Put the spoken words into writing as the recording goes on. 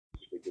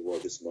with the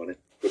word this morning.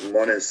 Good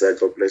morning, sir.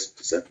 God bless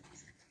you, sir.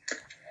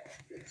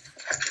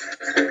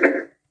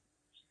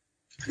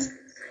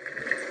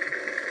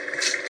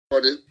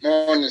 Good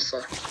morning,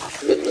 sir.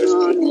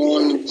 Good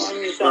morning,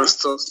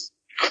 pastors,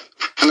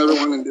 and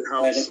everyone in the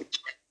house.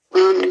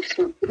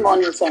 Good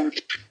morning, sir.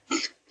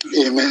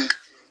 Amen.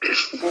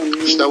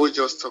 Shall we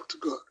just talk to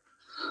God?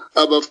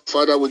 Abba,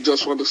 Father, we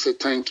just want to say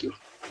thank you.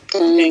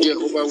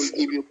 Jehovah, we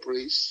give you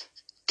praise.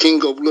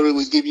 King of glory,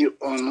 we give you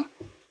honor.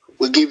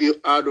 We give you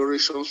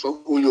adoration for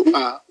who you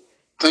are.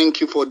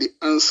 Thank you for the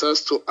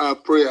answers to our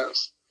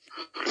prayers.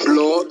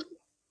 Lord,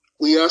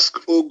 we ask,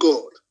 O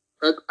God,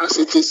 that as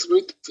it is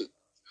written,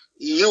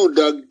 you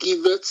that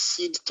giveth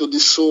seed to the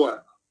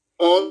sower,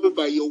 all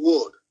by your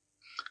word,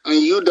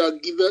 and you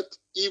that giveth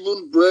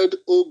even bread,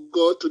 O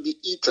God, to the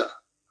eater,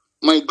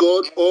 my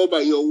God, all by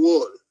your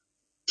word.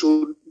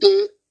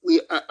 Today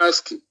we are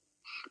asking,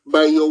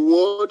 by your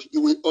word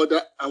you will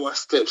order our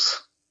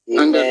steps.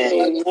 And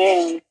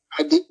that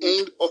at the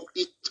end of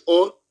it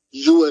all,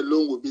 you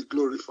alone will be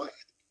glorified.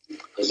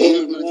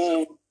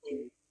 Amen.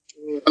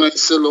 And I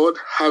say, Lord,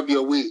 have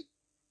your way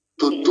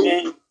to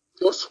do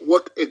just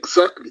what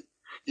exactly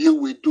you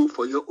will do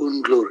for your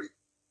own glory.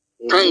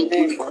 Thank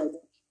you, Father.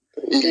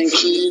 In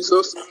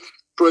Jesus'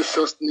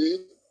 precious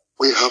name,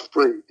 we have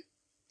prayed.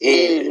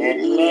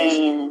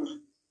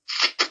 Amen.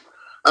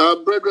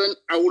 Brethren,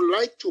 I would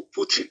like to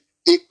put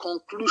a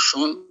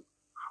conclusion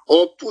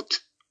or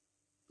put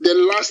the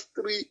last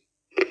 3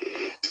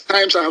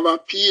 times I have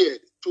appeared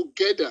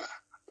together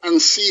and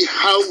see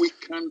how we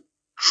can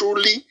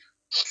truly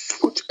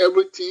put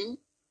everything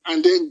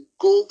and then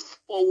go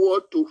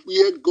forward to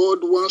where God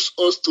wants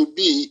us to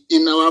be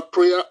in our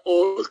prayer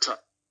altar.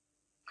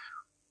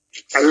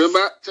 I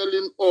remember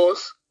telling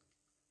us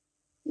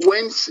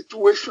when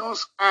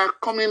situations are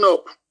coming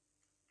up,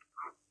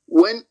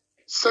 when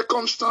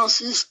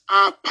circumstances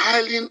are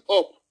piling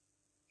up,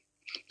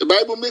 the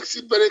Bible makes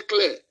it very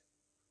clear.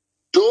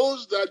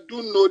 Those that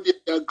do know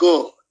their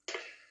God,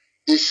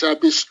 they shall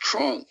be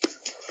strong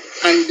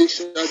and they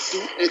shall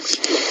do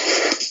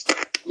exploits.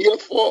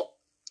 Therefore,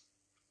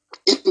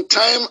 in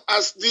time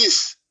as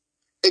this,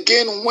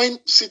 again, when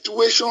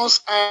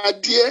situations are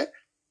there,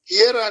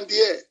 here and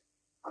there,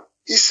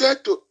 he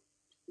said to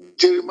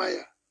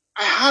Jeremiah,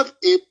 I have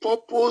a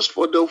purpose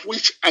for the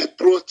which I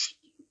brought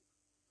you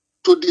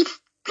to the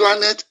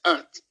planet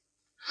Earth.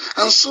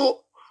 And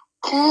so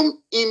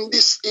come in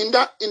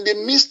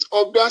the midst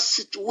of that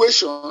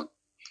situation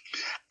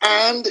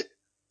and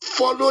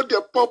follow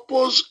the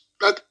purpose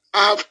that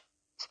I have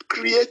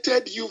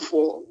created you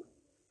for,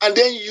 and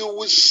then you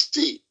will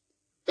see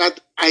that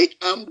I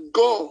am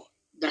God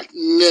that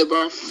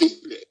never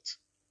faileth.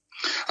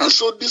 And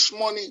so this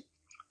morning,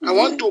 I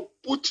want to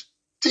put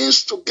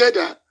things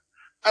together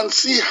and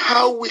see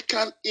how we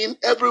can in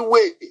every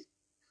way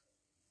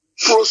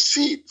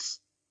proceed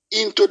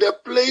into the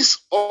place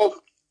of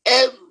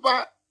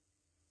ever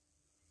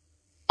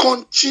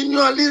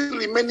continually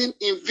remaining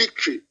in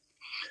victory.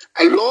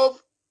 I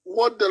love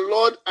what the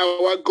Lord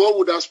our God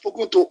would have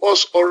spoken to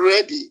us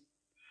already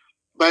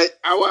by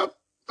our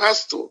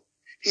pastor.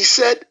 He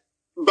said,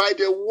 by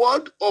the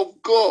word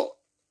of God,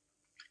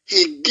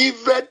 he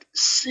giveth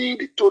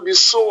seed to the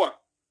sower.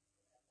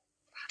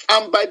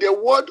 And by the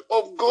word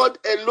of God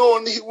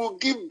alone, he will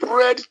give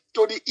bread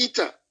to the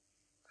eater.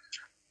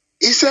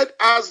 He said,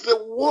 as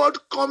the word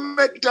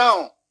cometh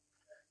down,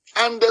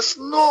 and the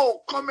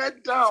snow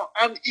cometh down,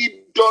 and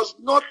it does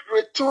not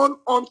return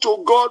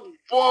unto God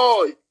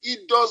void.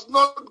 It does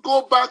not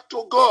go back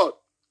to God.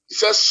 He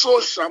says,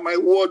 so shall my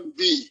word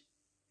be.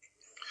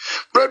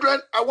 Brethren,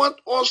 I want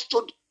us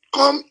to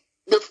come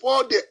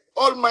before the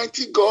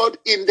Almighty God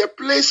in the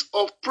place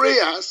of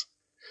prayers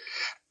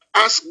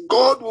as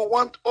God will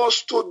want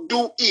us to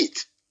do it.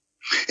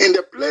 In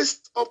the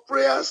place of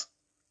prayers,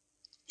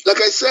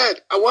 like I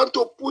said, I want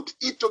to put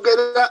it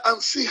together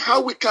and see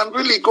how we can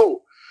really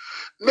go.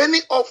 Many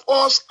of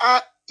us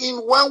are in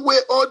one way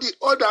or the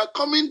other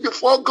coming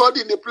before God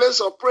in the place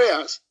of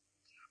prayers,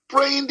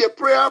 praying the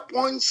prayer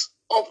points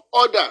of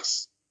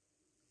others.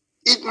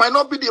 It might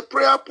not be the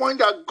prayer point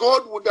that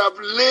God would have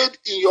laid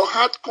in your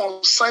heart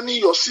concerning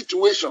your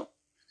situation.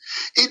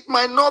 It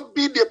might not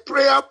be the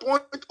prayer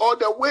point or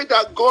the way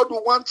that God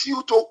wants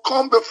you to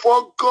come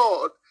before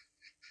God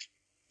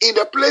in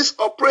the place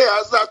of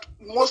prayers that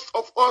most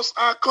of us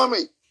are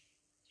coming.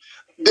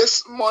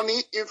 This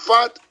morning, in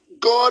fact,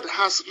 God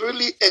has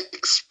really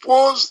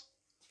exposed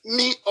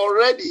me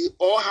already,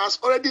 or has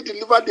already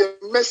delivered the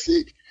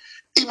message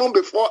even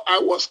before I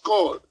was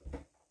called.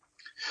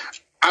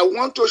 I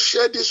want to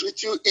share this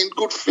with you in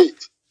good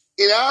faith.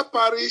 In our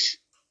parish,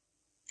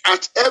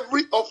 at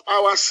every of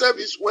our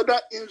service, whether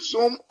in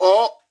Zoom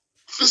or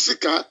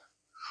physical,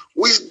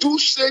 we do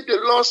say the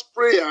Lord's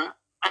Prayer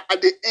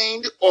at the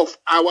end of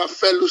our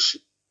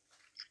fellowship.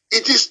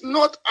 It is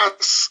not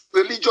as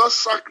religious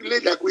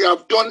sacrilege like we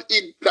have done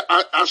it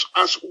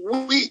as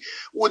we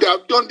would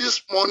have done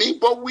this morning,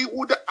 but we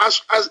would,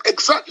 as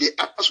exactly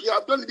as we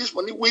have done it this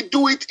morning, we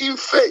do it in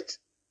faith,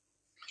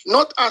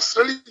 not as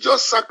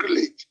religious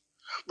sacrilege.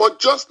 But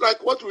just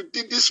like what we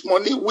did this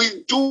morning,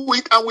 we do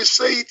it and we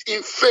say it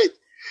in faith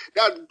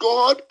that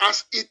God,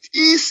 as it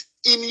is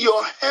in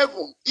your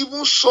heaven,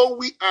 even so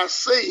we are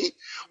saying,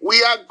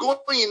 we are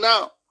going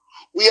now.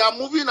 We are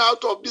moving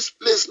out of this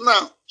place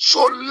now.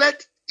 So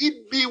let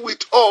it be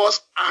with us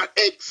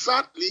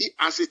exactly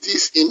as it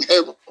is in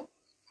heaven.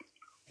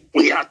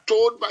 We are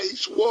told by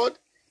his word,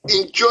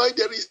 enjoy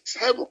there is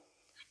heaven.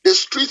 The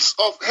streets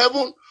of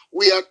heaven,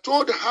 we are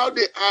told how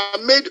they are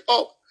made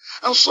up.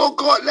 And so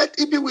God, let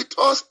it be with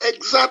us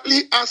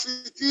exactly as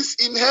it is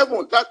in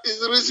heaven. That is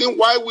the reason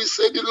why we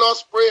say the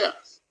Lord's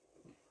Prayers.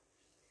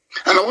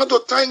 And I want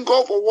to thank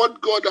God for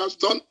what God has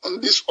done on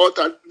this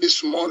altar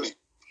this morning.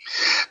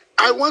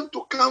 I want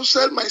to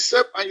counsel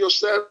myself and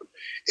yourself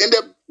in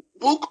the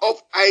book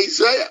of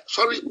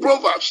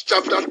Proverbs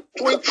chapter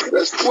 20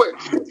 verse 12.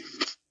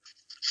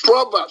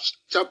 Proverbs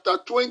chapter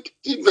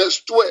 20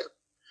 verse 12.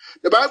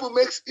 The Bible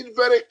makes it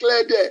very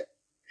clear there.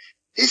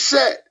 He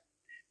said,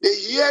 the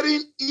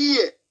hearing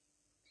ear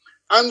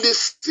and the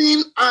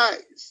seeing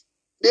eyes,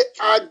 they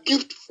are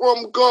gift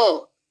from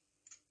God.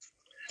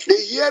 The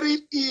hearing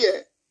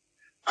ear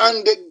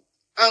and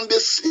the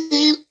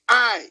seeing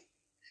eye,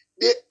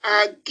 they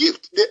are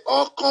gift. They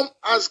all come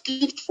as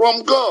gift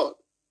from God.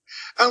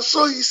 And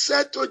so he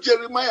said to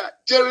Jeremiah,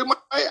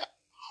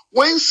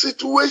 when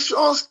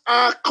situations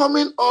are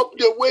coming up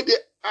the way they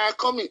are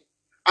coming,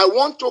 I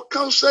want to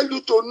counsel you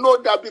to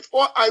know that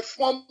before I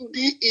formed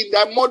thee in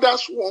thy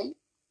mother's womb,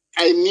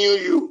 I knew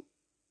you.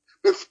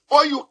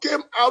 Before you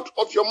came out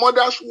of your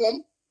mother's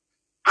womb,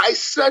 I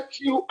set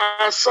you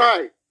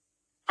aside.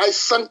 I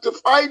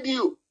sanctified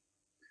you,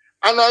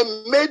 and I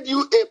made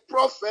you a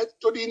prophet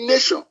to the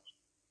nation.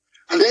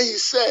 And then he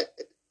said,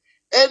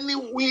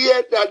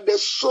 anywhere that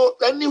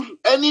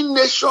any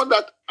nation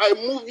that I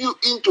move you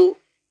into,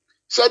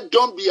 said,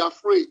 don't be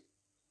afraid.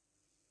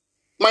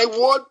 My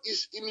word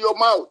is in your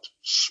mouth.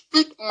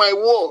 Speak my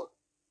word.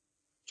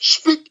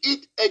 Speak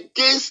it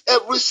against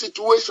every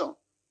situation.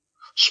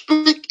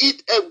 Speak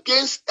it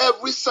against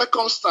every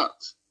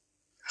circumstance.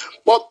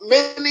 But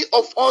many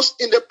of us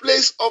in the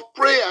place of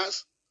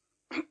prayers,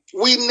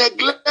 we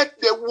neglect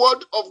the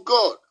word of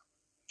God.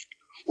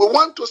 We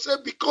want to say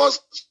because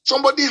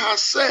somebody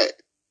has said,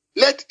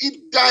 let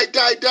it die,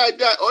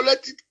 or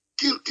let it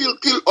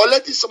kill, or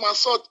let it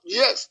somersault.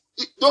 Yes,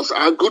 those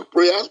are good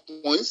prayer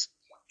points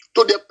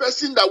to the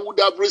person that would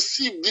have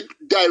received it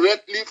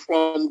directly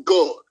from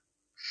God.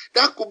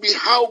 That could be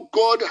how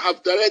God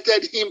have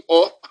directed him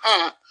or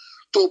her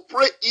to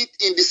pray it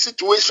in the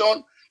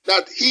situation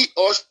that he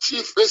or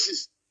she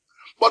faces.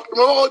 But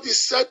Lord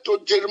is said to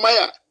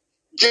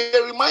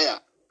Jeremiah,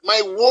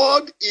 my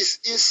word is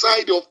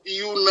inside of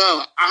you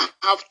now. I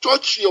have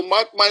touched your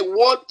mouth. My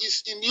word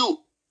is in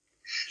you.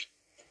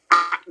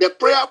 The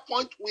prayer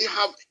point we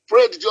have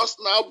prayed just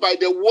now by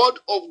the word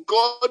of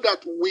God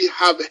that we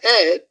have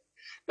heard,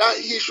 that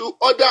he should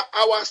order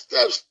our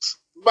steps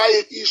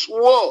by his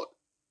word.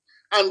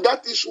 And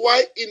that is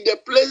why in the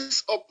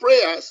place of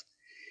prayers,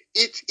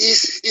 it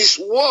is his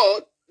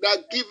word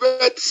that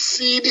giveth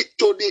seed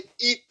to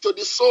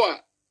the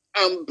sower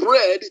and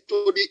bread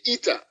to the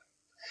eater.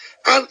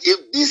 And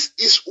if this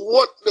is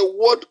what the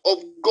word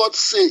of God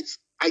says,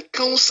 I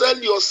counsel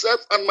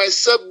yourself and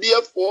myself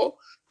therefore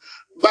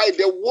by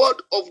the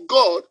word of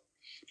God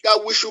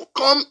that we should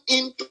come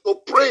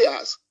into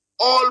prayers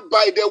all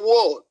by the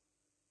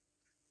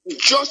word.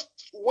 Just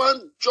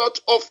one jot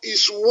of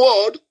his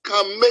word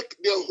can make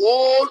the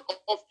whole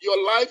of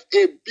your life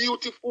a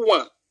beautiful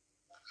one.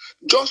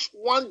 Just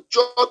one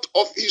jot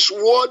of his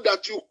word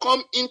that you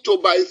come into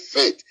by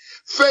faith.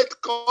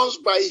 Faith comes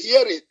by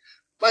hearing.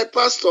 My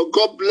pastor,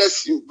 God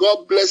bless you.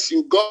 God bless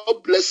you.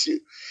 God bless you.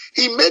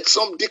 He made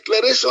some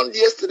declaration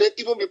yesterday,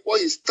 even before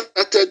he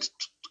started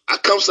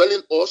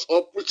counseling us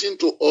or preaching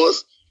to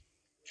us,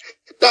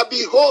 that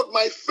behold,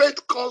 my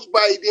faith comes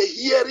by the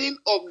hearing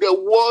of the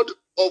word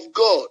of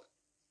God.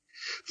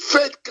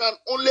 Faith can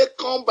only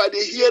come by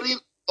the hearing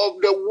of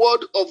the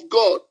word of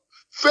God.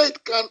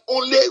 Faith can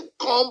only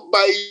come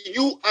by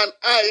you and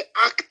I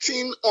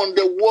acting on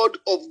the word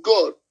of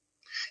God.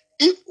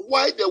 If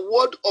while the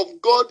word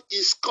of God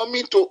is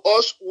coming to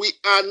us, we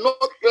are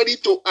not ready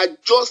to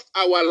adjust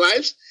our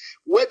lives,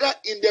 whether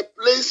in the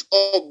place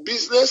of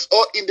business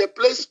or in the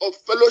place of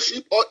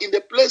fellowship or in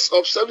the place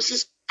of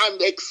services,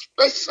 and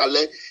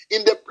especially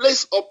in the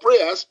place of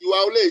prayers, you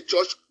are only a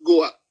church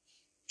goer.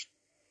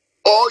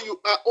 Or you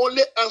are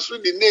only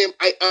answering the name,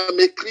 I am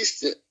a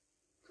Christian.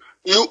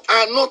 You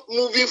are not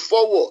moving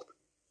forward.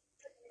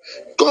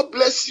 God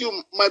bless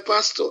you, my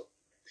pastor.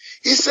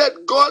 He said,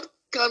 God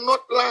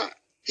cannot lie.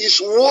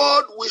 His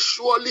word will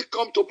surely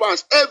come to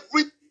pass.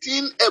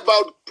 Everything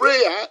about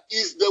prayer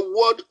is the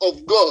word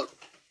of God.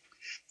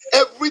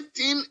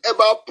 Everything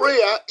about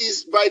prayer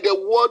is by the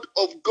word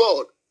of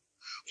God.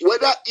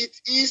 Whether it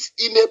is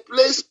in a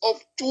place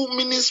of 2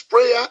 minutes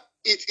prayer,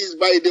 it is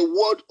by the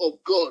word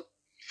of God.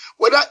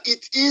 Whether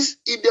it is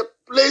in the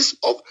place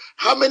of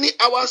how many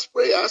hours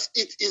prayers,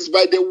 it is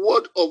by the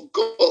word of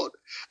God.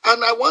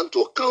 And I want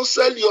to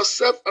counsel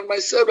yourself and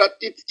myself that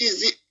it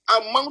is the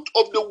amount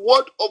of the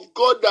word of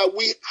God that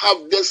we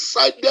have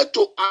decided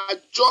to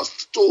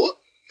adjust to,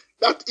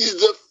 that is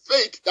the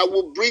faith that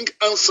will bring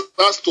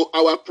answers to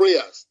our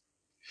prayers.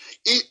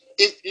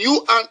 If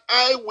you and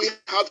I, we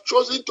have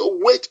chosen to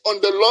wait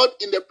on the Lord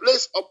in the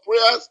place of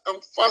prayers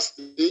and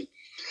fasting,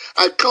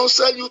 I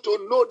counsel you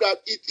to know that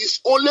it is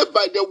only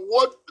by the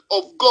word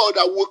of God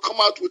that will come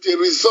out with a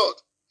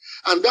result.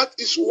 And that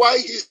is why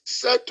he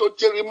said to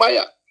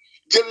Jeremiah,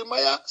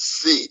 Jeremiah,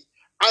 see,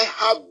 I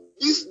have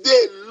this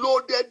day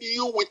loaded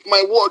you with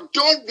my word.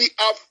 Don't be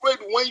afraid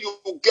when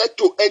you get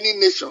to any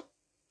nation.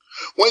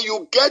 When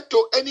you get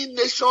to any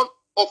nation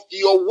of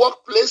your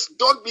workplace,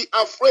 don't be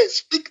afraid.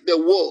 Speak the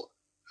word.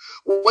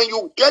 When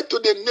you get to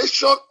the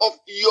nation of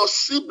your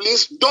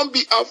siblings, don't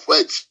be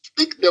afraid.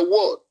 Speak the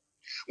word.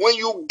 When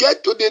you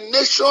get to the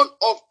nation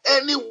of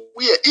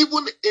anywhere,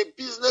 even a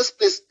business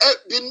place,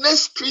 the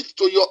next street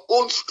to your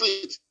own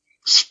street,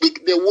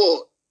 speak the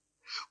word.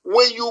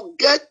 When you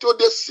get to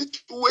the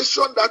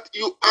situation that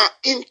you are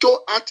into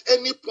at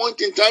any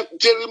point in time,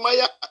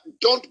 Jeremiah,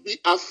 don't be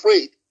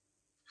afraid.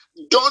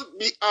 Don't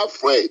be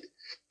afraid.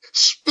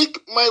 Speak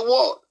my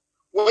word.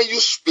 When you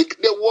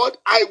speak the word,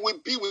 I will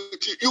be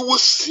with you. You will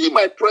see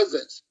my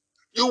presence.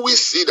 You will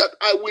see that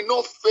I will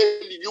not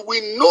fail you. You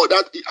will know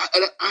that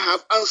I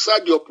have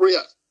answered your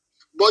prayers.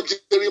 But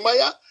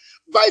Jeremiah,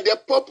 by the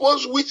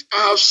purpose which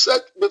I have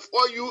set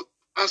before you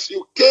as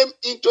you came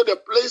into the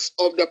place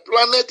of the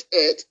planet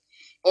Earth,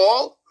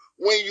 or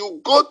when you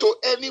go to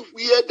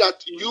anywhere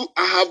that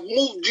I have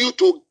moved you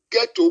to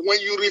get to, when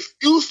you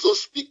refuse to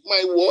speak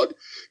my word,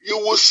 you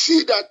will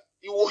see that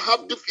you will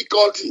have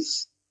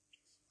difficulties.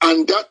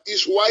 And that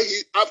is why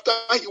after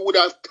he would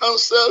have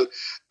counseled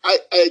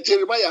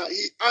Jeremiah,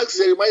 he asked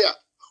Jeremiah,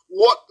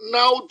 what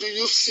now do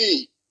you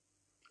see?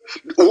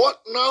 What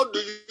now do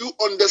you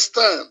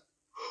understand?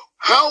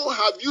 How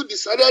have you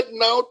decided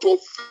now to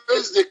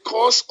face the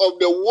course of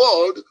the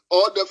world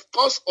or the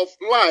course of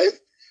life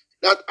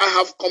that I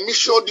have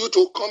commissioned you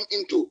to come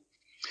into?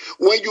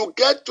 When you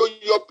get to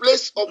your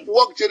place of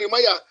work,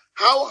 Jeremiah,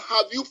 how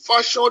have you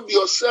fashioned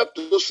yourself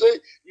to say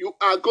you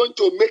are going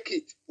to make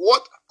it?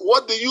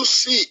 What do you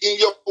see in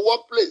your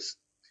workplace?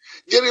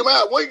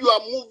 Jeremiah, when you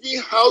are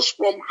moving house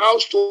from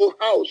house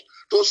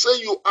to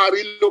say you are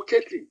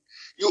relocating,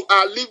 you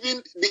are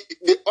leaving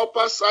the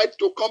upper side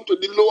to come to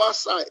the lower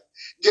side.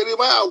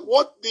 Jeremiah,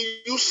 what do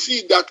you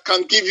see that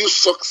can give you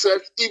success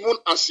even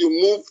as you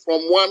move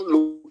from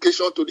one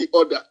location to the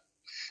other?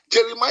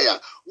 Jeremiah,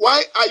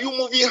 why are you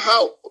moving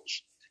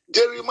house?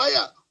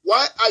 Jeremiah,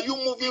 why are you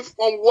moving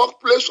from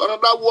workplace to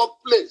another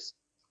workplace?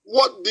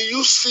 What do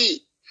you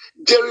see?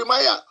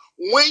 Jeremiah,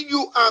 when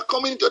you are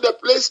coming to the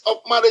place of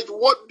marriage,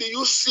 what do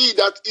you see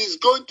that is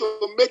going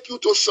to make you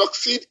to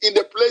succeed in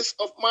the place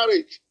of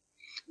marriage?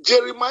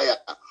 Jeremiah,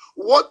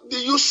 what do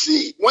you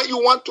see when you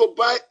want to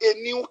buy a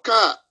new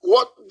car?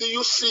 What do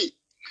you see?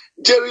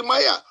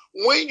 Jeremiah,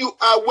 when you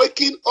are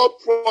waking up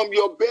from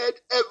your bed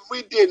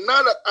every day,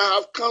 now that I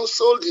have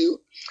counseled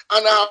you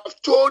and I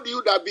have told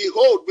you that,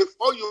 behold,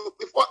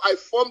 before I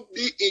formed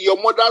thee in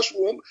your mother's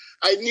womb,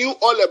 I knew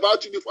all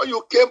about you. Before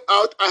you came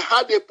out, I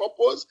had a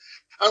purpose.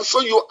 And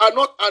so you are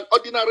not an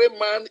ordinary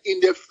man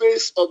in the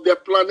face of the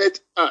planet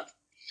Earth.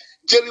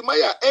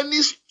 Jeremiah, any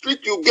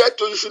street you get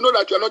to, you should know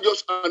that you are not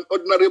just an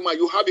ordinary man.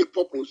 You have a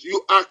purpose. You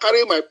are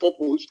carrying my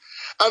purpose.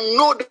 And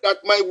know that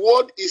my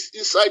word is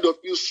inside of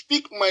you.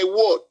 Speak my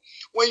word.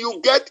 When you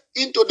get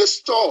into the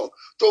store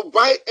to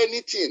buy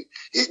anything,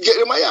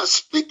 Jeremiah,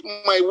 speak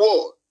my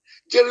word.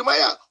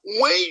 Jeremiah,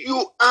 when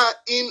you are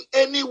in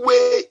any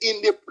way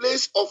in the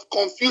place of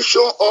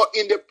confusion or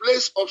in the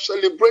place of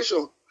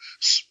celebration,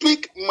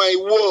 speak my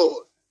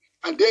word.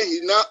 And then he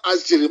now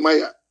asked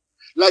Jeremiah,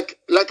 like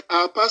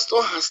our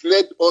pastor has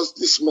led us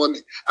this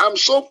morning. I'm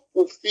so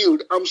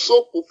fulfilled. I'm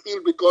so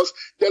fulfilled because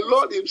the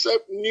Lord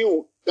himself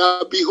knew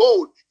that,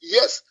 behold,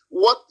 yes,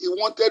 what he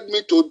wanted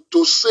me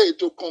to say,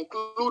 to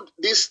conclude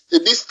this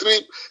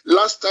trip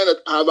last time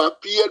that I have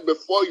appeared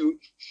before you,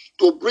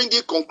 to bring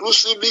it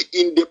conclusively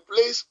in the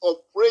place of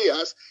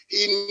prayers.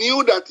 He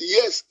knew that,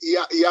 yes, he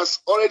has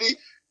already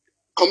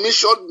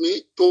commissioned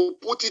me to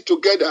put it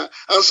together.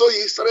 And so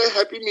he started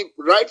helping me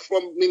right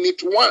from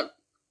minute 1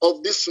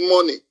 of this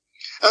morning.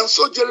 And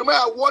so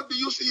Jeremiah, what do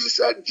you see? He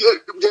said,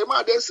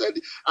 Jeremiah then said,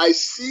 I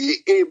see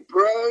a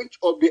branch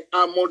of the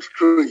almond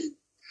tree.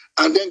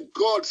 And then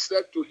God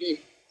said to him,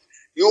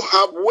 you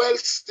have well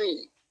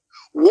seen.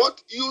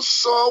 What you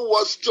saw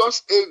was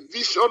just a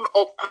vision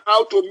of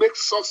how to make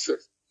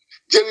success.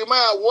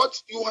 Jeremiah,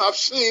 what you have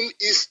seen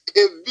is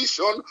a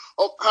vision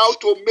of how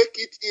to make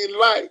it in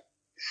life.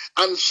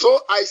 And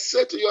so I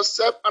say to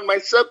yourself and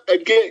myself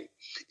again,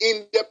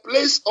 in the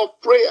place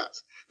of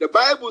prayers, the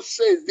Bible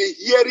says the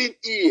hearing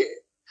ear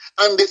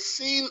and the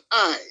seeing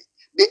eye,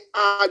 they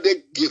are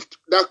the gift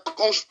that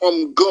comes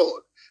from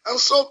God. And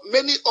so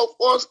many of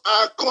us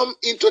are come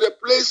into the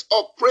place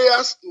of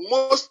prayers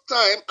most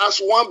time as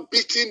one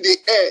beating the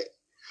air.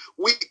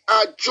 We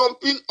are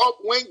jumping up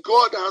when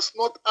God has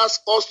not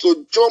asked us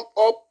to jump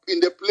up in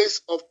the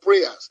place of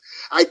prayers.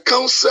 I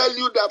counsel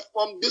you that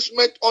from this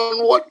moment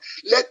onward,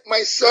 let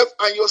myself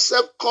and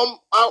yourself come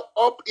out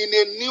up in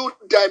a new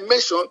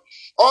dimension,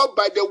 all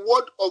by the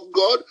word of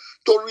God,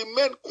 to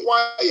remain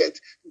quiet.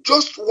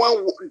 Just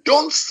one word.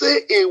 Don't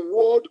say a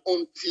word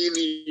until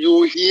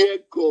you hear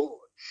God.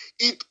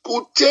 It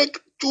could take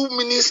 2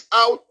 minutes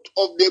out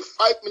of the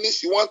 5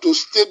 minutes you want to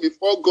stay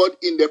before God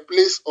in the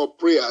place of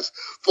prayers.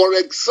 For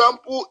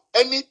example,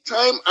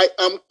 anytime I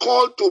am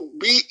called to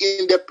be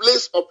in the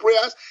place of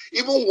prayers,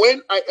 even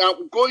when I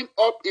am going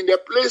up in the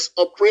place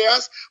of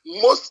prayers,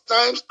 most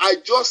times I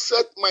just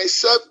set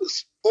myself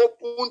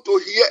open to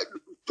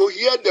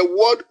hear the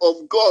word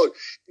of God.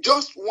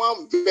 Just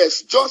one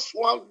verse, just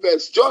one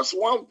verse, just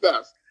one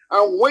verse.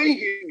 And when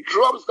he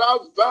drops that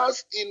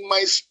verse in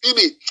my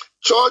spirit,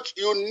 church,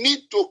 you need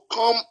to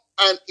come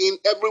and in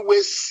every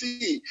way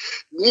see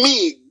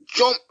me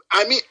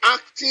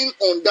acting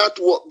on that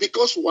word.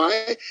 Because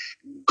why?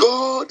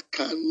 God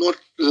cannot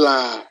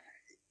lie.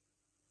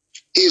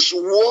 His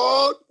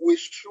word will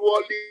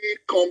surely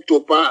come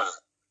to pass.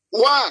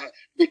 Why?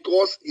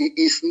 Because he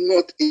is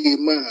not a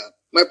man.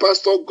 My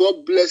pastor,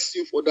 God bless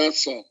you for that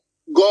song.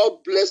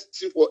 God bless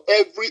you for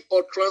every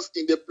utterance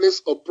in the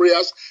place of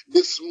prayers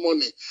this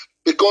morning.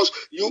 Because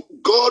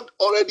God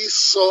already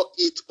saw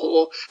it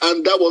all,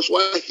 and that was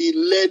why he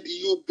led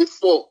you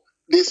before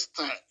this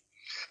time.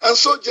 And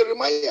so,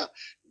 Jeremiah,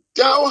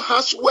 thou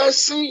hast well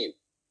seen.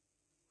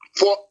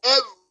 For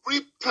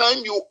every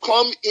time you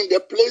come in the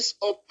place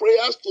of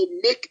prayers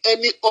to make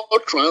any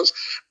utterance,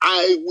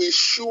 I will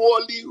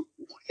surely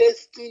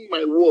hasten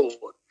my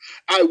word.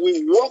 I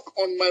will work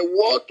on my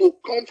word to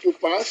come to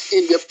pass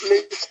in the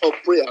place of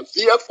prayer.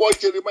 Therefore,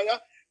 Jeremiah,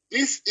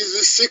 this is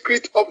the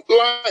secret of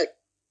life.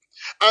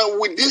 And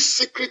with this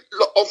secret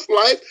of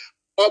life,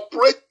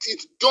 operate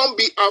it. Don't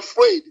be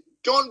afraid.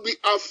 Don't be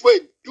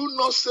afraid. Do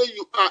not say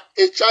you are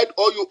a child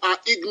or you are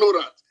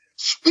ignorant.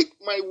 Speak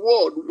my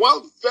word,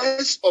 one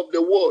verse of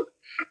the word.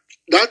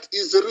 That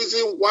is the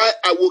reason why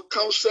I will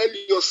counsel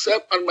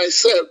yourself and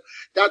myself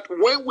that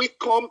when we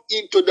come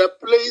into the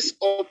place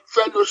of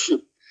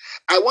fellowship,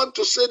 I want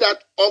to say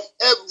that of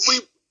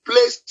every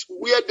place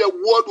where the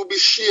word will be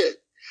shared,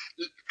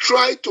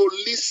 try to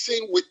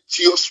listen with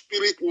your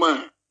spirit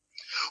man.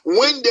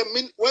 When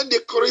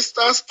the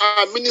choristers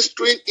are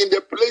ministering in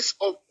the place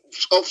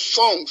of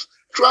songs,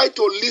 try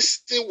to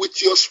listen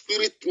with your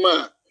spirit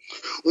man.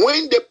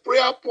 When the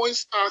prayer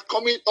points are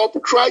coming up,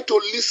 try to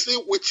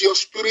listen with your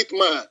spirit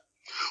man.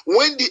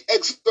 When the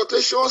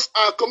exhortations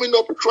are coming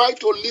up, try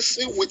to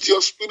listen with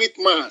your spirit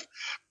man.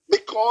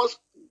 Because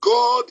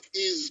God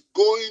is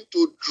going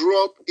to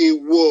drop a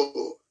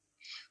word.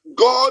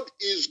 God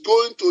is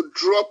going to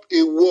drop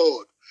a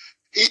word.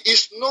 He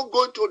is not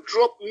going to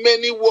drop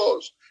many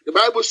words. The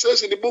Bible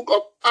says in the book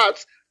of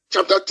Acts,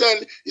 chapter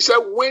 10, he said,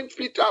 while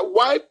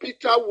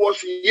Peter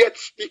was yet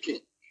speaking,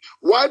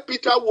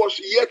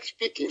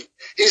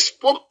 he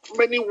spoke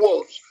many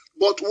words.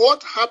 But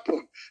what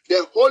happened?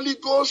 The Holy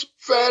Ghost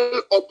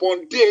fell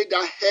upon they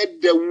that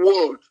heard the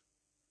word.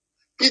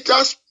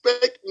 Peter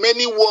spake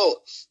many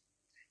words.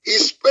 He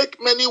spake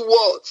many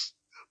words.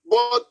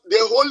 But the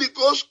Holy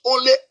Ghost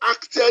only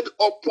acted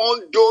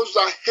upon those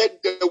that heard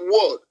the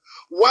word.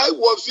 Why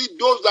was it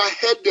those that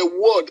heard the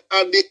word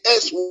and the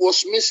S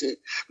was missing?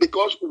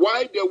 Because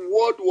while the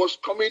word was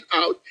coming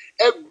out,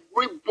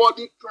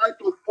 everybody tried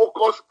to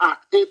focus at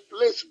a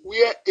place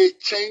where a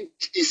change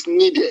is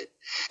needed.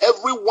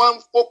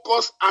 Everyone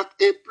focus at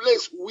a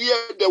place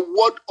where the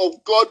word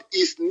of God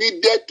is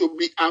needed to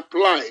be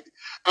applied.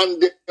 And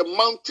the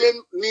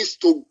mountain needs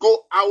to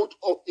go out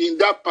in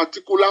that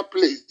particular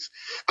place.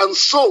 And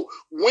so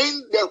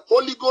when the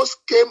Holy Ghost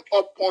came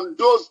upon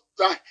those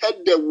that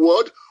heard the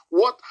word,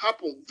 what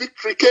happened?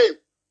 Victory came.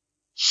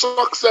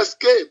 Success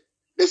came.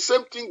 The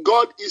same thing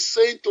God is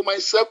saying to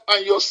myself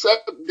and yourself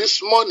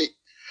this morning.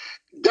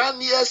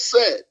 Daniel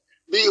said,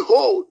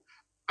 behold,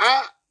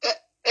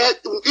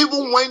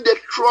 even when the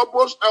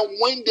troubles and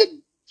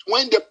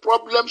when the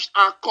problems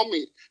are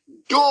coming,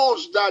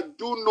 those that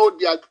do know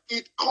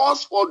it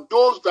calls for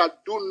those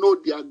that do know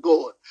their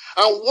God.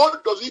 And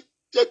what does it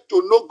take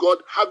to know God?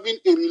 Having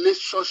a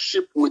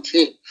relationship with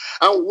him.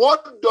 And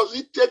what does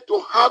it take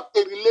to have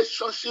a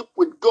relationship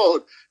with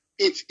God?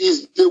 It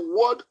is the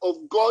word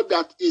of God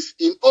that is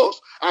in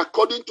us,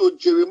 according to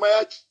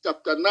Jeremiah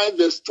chapter 9,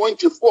 verse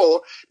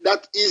 24,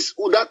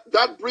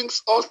 that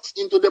brings us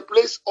into the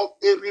place of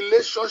a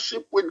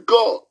relationship with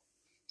God.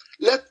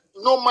 Let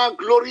no man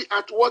glory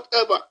at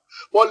whatever,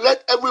 but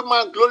let every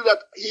man glory that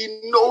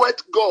he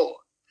knoweth God.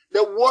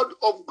 The word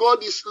of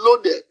God is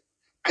loaded.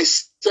 I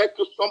said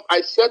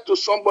to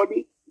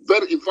somebody,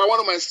 in fact, one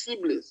of my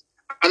siblings,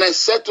 and I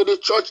said to the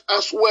church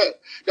as well,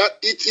 that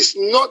it is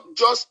not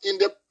just in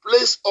the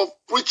place of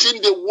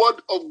preaching the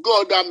word of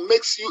God that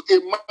makes you a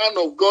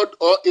man of God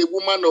or a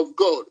woman of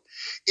God.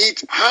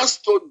 It has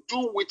to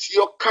do with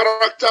your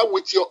character,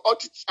 with your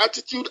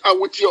attitude,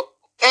 and with your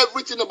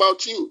everything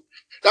about you.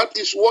 That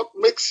is what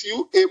makes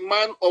you a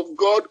man of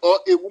God or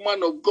a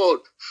woman of God.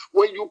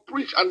 When you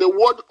preach and the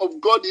word of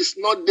God is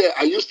not there,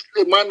 are you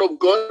still a man of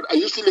God? Are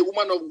you still a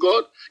woman of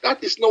God?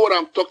 That is not what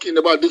I'm talking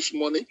about this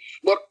morning.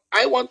 But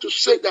I want to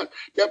say that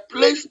the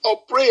place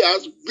of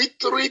prayers,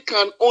 victory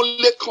can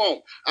only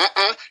come.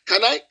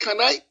 Can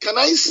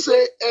I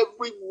say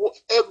every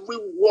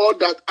word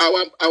that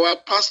our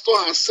pastor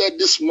has said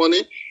this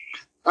morning?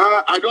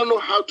 I don't know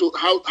how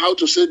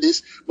to say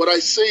this, but I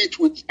say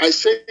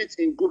it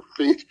in good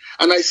faith,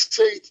 and I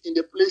say it in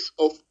the place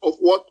of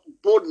what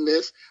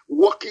boldness,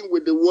 working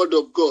with the word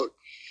of God.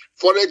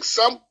 For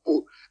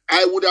example,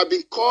 I would have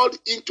been called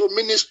into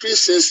ministry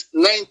since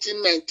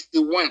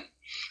 1991,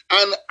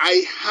 and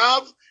I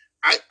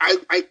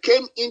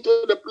came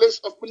into the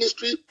place of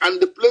ministry and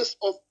the place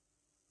of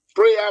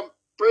prayer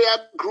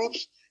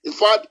groups. In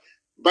fact,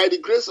 by the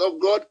grace of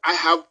God, I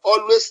have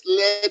always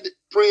led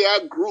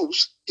prayer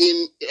groups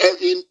in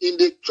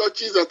the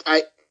churches that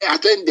I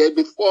attended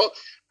before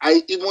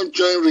I even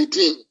joined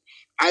Redeem.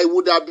 I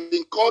would have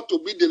been called to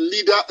be the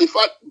leader. In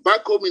fact,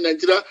 back home in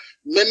Nigeria,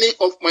 many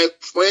of my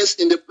friends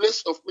in the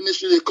place of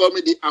ministry, they call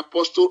me the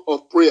apostle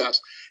of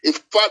prayers. In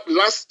fact,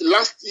 last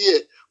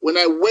year, when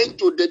I went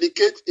to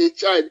dedicate a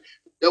child,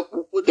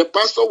 the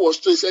pastor was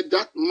told, he said,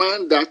 that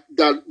man that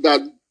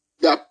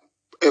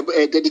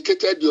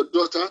dedicated your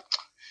daughter,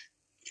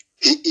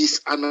 he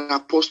is an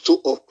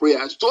apostle of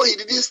prayers. So he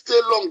didn't stay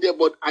long there,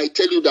 but I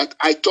tell you that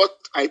I thought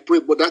I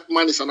prayed, but that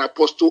man is an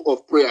apostle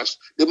of prayers.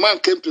 The man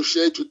came to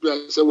share it with me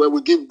and said, well,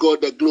 we give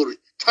God the glory.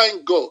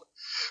 Thank God.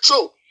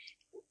 So,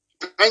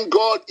 thank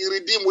God in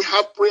Redeem, we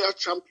have prayer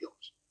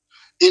champions.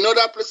 In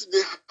other places,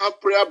 they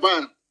have prayer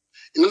band.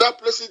 In other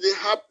places, they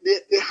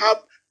have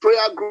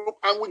prayer group,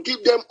 and we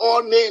give them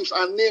all names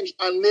and names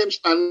and names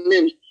and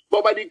names.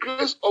 But by the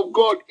grace of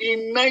God,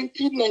 in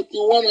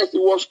 1991, as he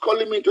was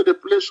calling me to the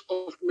place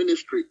of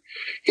ministry,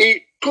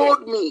 he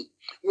told me,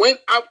 when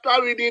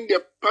after reading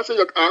the passage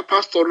that our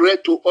pastor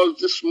read to us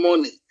this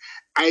morning,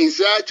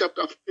 Isaiah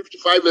chapter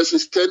 55,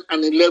 verses 10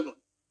 and 11,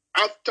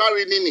 after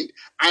reading it,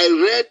 I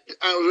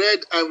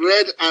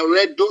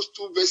read those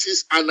two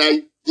verses, and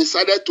I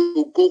decided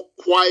to go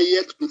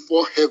quiet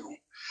before heaven.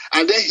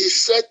 And then he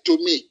said to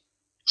me,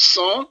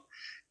 son,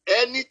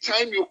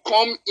 anytime you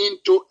come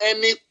into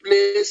any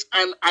place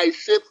and I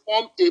say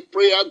form a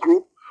prayer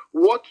group,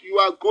 what you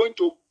are going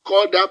to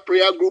call that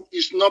prayer group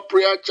is not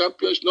prayer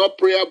champion, it's not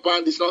prayer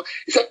band, it's not.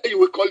 He said you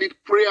will call it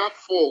prayer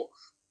force.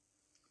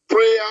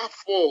 Prayer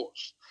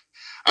force.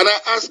 And I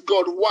asked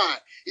God why.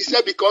 He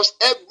said because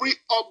every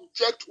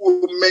object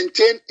will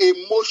maintain a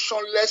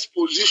motionless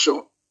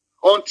position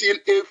until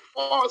a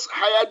force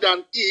higher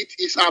than it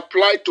is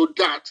applied to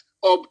that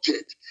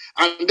object.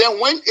 And then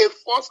when a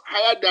force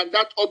higher than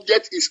that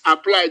object is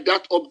applied,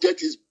 that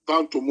object is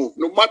bound to move,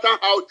 no matter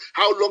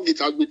how long it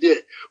has been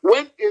there.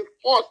 When a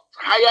force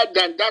higher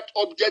than that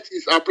object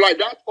is applied,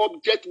 that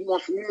object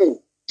must move.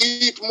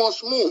 It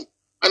must move.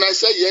 And I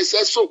said, yes. He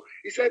said, so.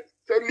 He said,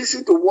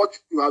 listen to what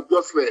you have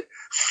just read.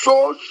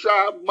 So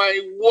shall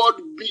my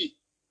word be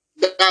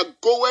that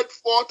goeth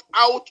forth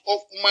out of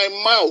my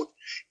mouth.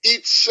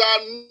 It shall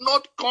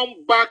not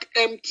come back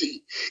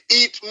empty.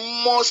 It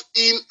must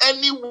in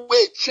any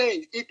way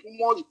change. It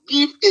must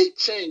give a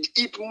change.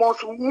 It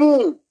must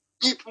move.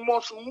 It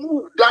must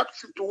move that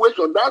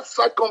situation, that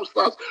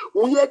circumstance.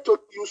 Where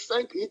you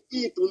send it,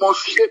 it must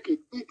shake it.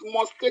 It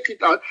must take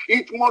it out.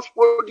 It must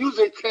produce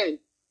a change.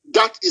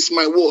 That is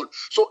my word.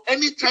 So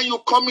anytime you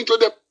come into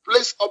the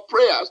place of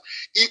prayers,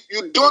 if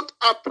you don't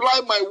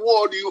apply my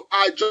word, you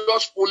are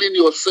just fooling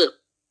yourself.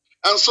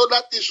 And so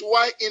that is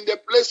why in the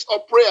place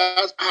of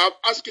prayers, I have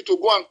asked you to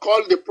go and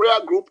call the prayer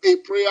group a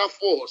prayer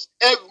force.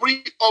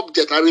 Every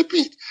object, I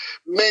repeat,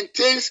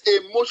 maintains a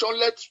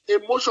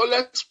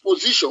motionless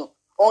position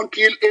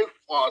until a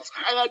force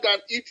higher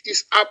than it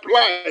is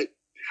applied.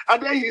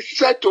 And then he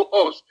said to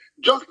us,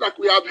 just like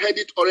we have heard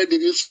it already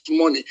this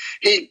morning,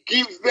 he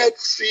giveth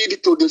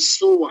seed to the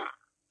sower.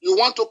 You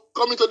want to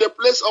come into the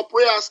place of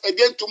prayers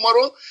again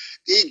tomorrow?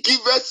 He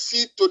giveth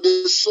seed to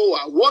the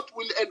sower. What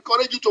will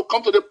encourage you to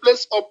come to the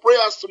place of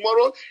prayers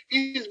tomorrow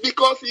is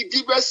because he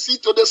giveth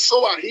seed to the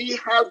sower. He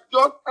has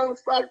just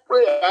answered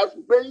prayers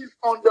based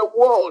on the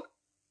word.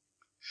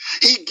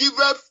 He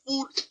giveth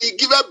food, he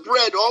giveth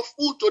bread or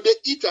food to the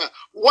eater.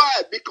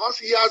 Why? Because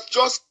he has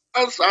just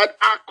answered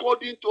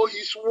according to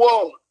his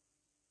word.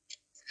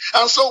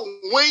 And so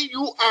when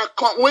you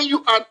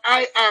and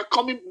I are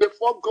coming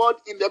before God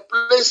in the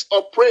place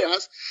of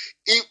prayers,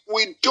 if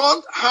we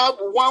don't have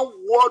one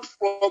word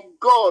from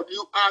God,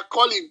 you are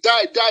calling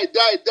die,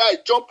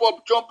 jump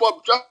up,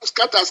 just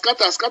scatter. Is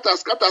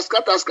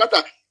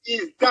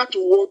that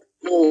what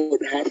God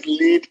has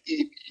laid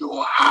in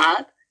your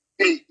heart?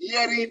 The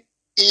hearing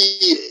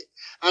ear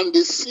and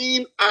the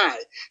seeing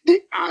eye, they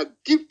are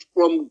gift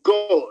from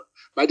God.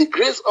 By the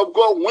grace of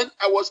God, when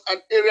I was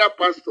an area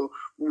pastor,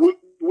 we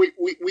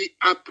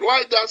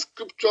applied that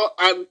scripture,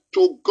 and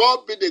to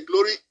God be the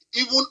glory.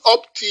 Even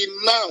up till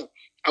now,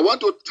 I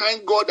want to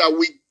thank God that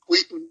we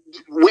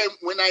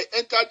when I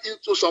entered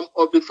into some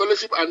of the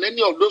fellowship and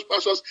any of those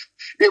pastors,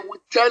 they will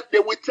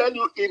tell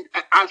you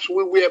as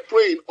we were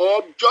praying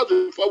or just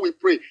before we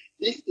pray,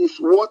 this is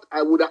what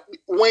I would have.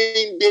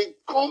 When they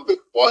come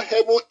before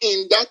heaven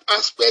in that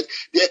aspect,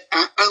 there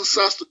are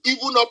answers to,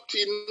 even up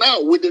till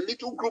now with the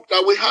little group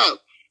that we have.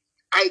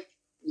 I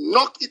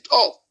knock it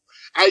off.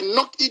 I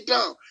knock it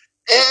down.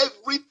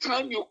 Every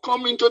time you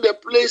come into the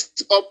place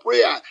of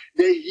prayer,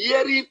 the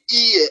hearing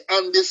ear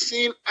and the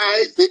seeing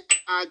eyes, they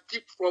are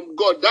gift from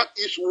God. That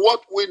is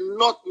what will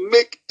not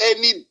make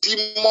any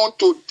demon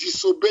to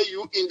disobey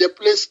you in the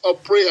place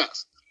of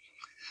prayers.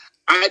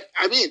 I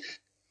mean,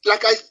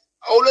 like I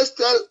always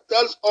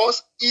tells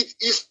us, it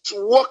is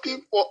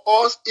working for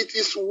us. It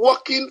is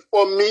working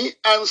for me.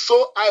 And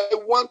so I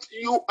want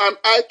you and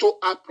I to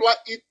apply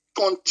it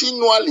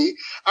continually,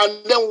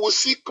 and then we'll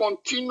see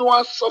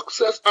continual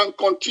success and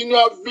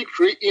continual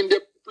victory in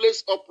the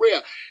place of prayer.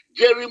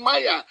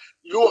 Jeremiah,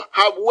 you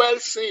have well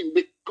seen,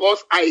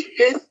 because I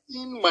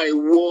hasten my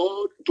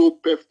word to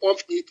perform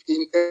it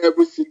in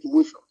every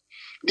situation.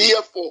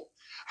 Therefore,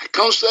 I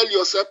counsel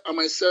yourself and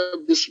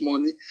myself this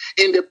morning,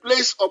 in the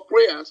place of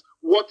prayers,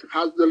 what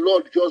has the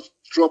Lord just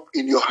dropped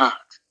in your heart?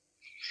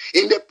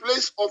 In the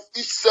place of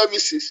each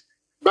services,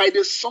 by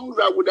the songs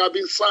that would have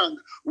been sung,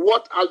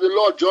 what has the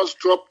Lord just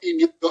dropped in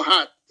your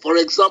heart? For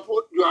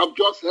example, you have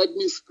just heard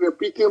me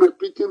repeating,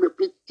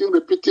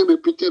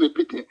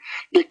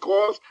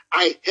 because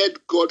I heard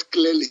God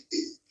clearly.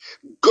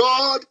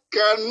 God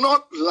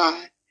cannot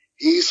lie.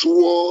 His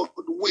word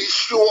will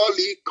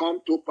surely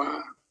come to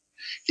pass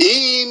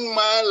in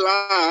my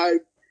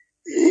life,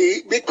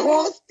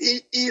 because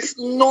he is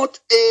not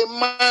a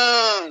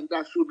man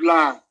that should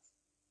lie.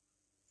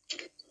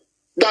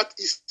 That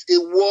is a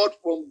word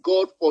from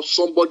God for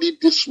somebody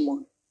this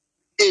morning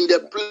in the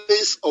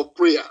place of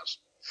prayers.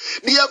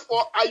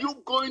 Therefore, are you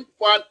going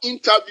for an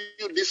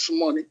interview this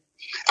morning?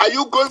 Are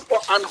you going for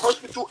an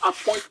hospital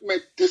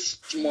appointment this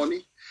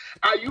morning?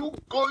 Are you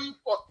going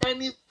for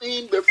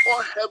anything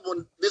before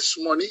heaven this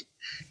morning?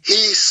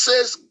 He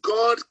says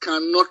God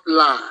cannot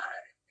lie.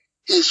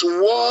 His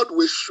word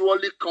will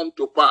surely come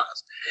to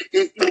pass.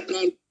 If you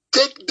can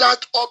take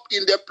that up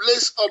in the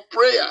place of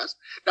prayers,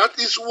 that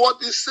is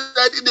what is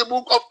said in the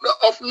book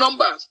of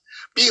Numbers.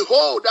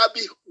 Behold,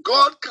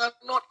 God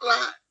cannot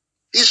lie.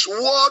 His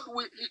word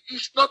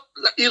is not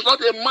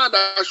a man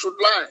that should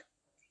lie.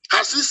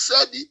 Has he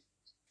said it?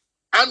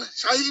 And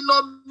shall he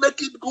not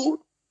make it good?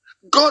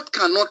 God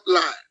cannot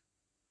lie.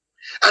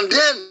 And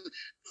then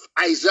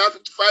Isaiah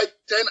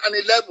 55:10 and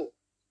 11.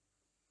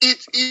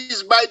 It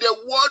is by the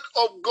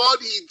word of God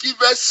he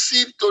giveth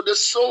seed to the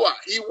sower.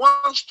 He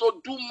wants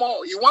to do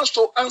more. He wants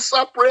to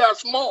answer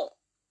prayers more.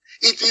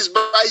 It is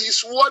by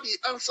his word he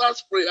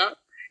answers prayer.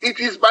 It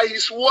is by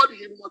his word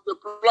he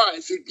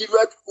multiplies. He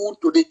giveth food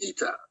to the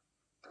eater.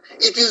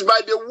 It is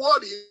by the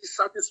word he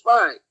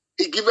satisfies.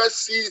 He giveth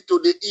seed to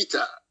the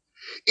eater.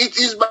 It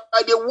is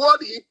by the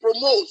word he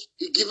promotes.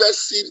 He giveth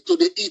seed to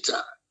the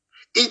eater.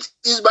 It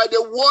is by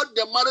the word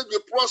the marriage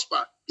will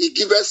prosper. He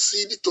giveth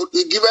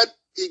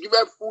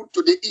food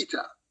to the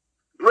eater.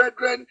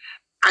 Brethren,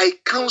 I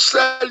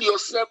counsel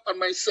yourself and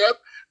myself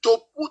to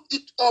put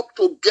it up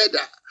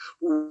together.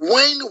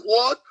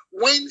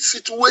 When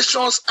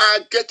situations are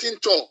getting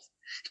tough,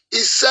 he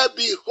said,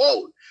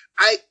 behold,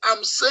 I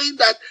am saying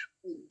that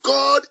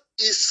God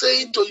is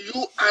saying to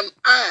you and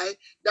I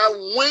that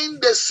when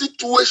the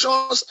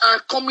situations are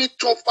coming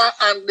tougher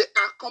and they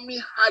are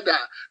coming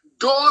harder,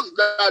 those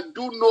that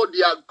do know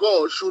their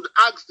God should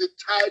ask the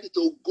tide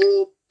to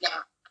go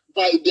back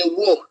by the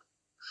word.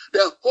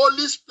 The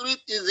Holy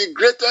Spirit is the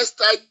greatest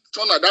tide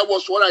turner. That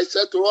was what I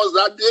said to us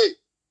that day.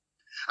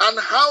 And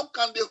how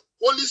can the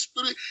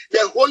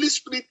Holy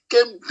Spirit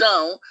came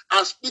down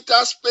as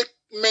Peter spake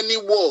many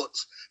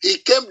words. He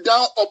came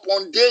down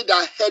upon they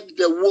that heard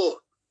the word.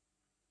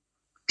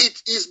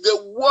 It is the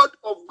word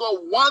of God.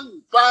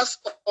 One verse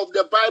of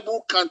the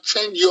Bible can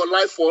change your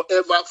life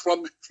forever.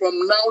 From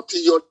now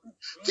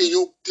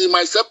till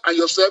myself and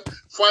yourself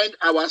find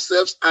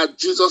ourselves at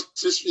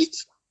Jesus' feet.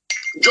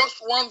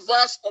 Just one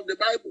verse of the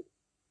Bible.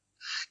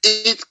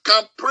 It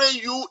can pray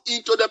you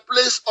into the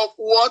place of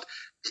what?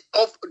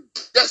 Of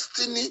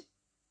destiny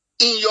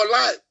in your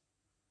life.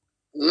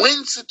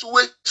 When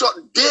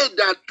situation, they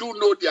that do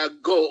know their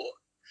God,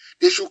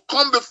 they should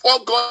come before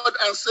God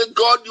and say,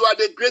 God, you are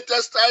the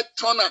greatest tide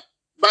turner.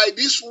 By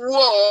this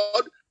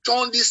word,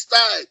 turn this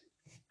tide.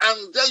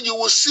 And then you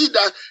will see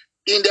that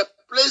in the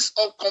place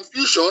of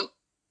confusion,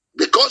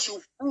 because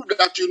you prove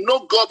that you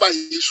know God by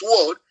his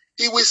word,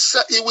 he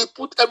will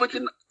put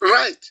everything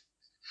right.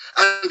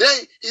 And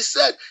then he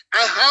said, I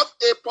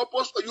have a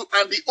purpose for you,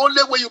 and the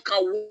only way you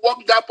can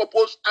work that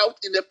purpose out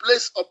in the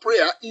place of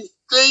prayer is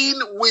staying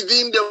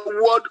within the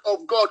word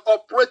of God,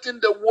 operating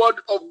the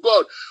word of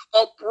God,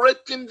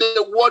 operating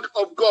the word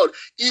of God.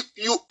 If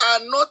you are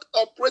not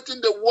operating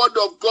the word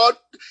of God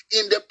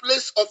in the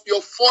place of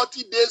your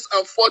 40 days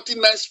and 40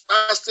 nights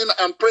fasting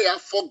and prayer,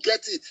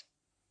 forget it.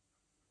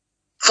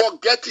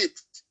 Forget it.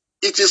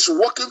 It is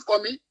working for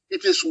me.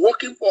 It is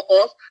working for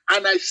us,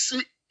 and I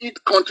see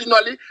it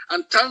continually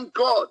and thank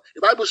God.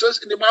 The Bible says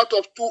in the mouth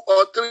of 2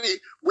 or 3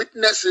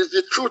 witnesses,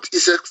 the truth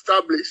is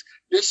established.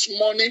 This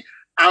morning,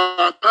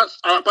 our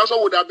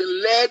pastor would have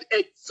been led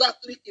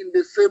exactly in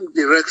the same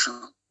direction.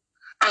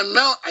 And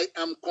now I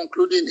am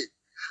concluding it.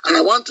 And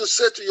I want to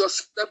say to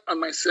yourself and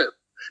myself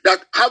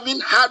that having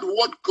heard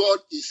what God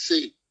is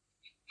saying,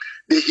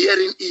 the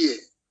hearing ear,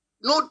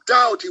 no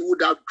doubt he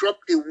would have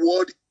dropped a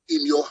word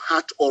in your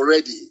heart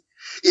already.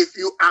 If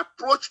you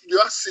approach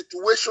your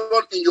situation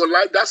in your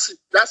life,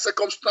 that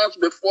circumstance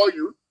before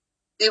you,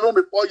 even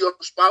before your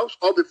spouse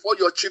or before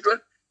your children,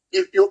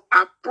 if you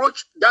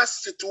approach that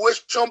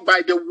situation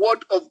by the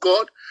word of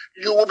God,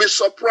 you will be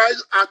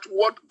surprised at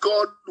what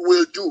God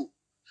will do.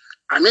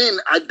 I mean,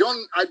 I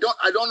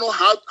don't know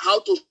how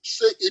to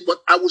say it, but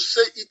I will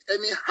say it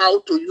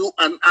anyhow to you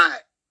and I.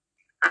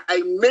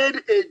 I made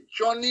a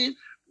journey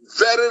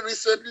very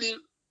recently,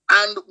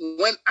 and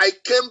when I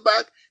came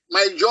back,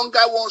 my younger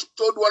ones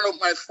told one of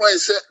my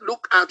friends, said,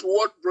 look at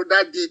what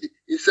brother did.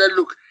 He said,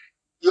 look,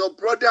 your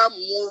brother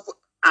moved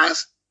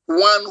as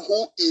one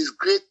who is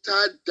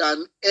greater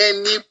than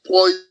any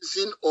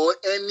poison or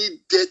any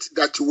death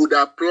that you would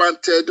have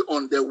planted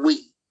on the way.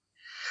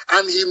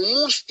 And he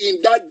moves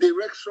in that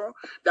direction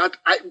that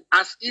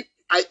as if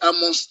I am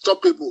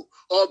unstoppable,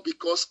 all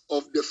because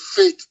of the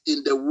faith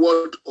in the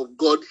word of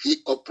God he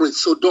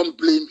operates. So don't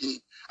blame him.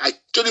 I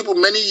told you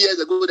many years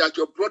ago that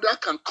your brother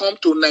can come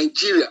to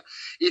Nigeria.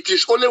 It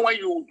is only when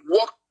you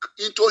walk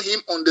into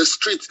him on the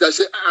street that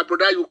say,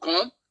 brother, you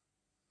come?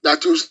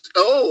 That you,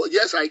 oh,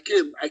 yes, I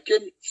came. I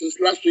came since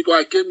last week or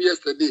I came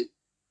yesterday.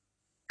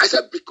 I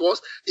said,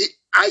 because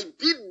I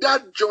did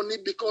that journey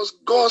because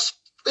God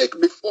spake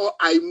before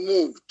I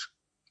moved.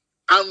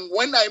 And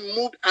when I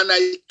moved and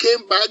I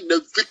came back,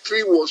 the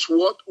victory was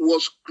what?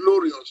 Was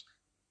glorious.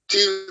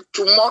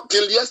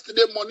 Till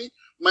yesterday morning,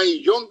 my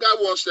younger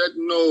one said,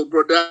 no,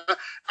 brother,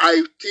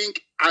 I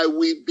think I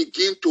will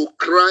begin to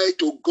cry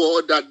to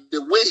God that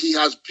the way he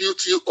has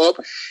built you up,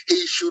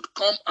 he should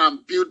come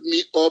and build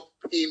me up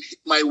in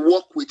my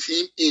walk with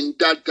him in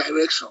that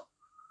direction.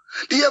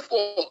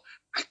 Therefore,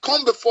 I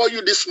come before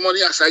you this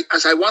morning as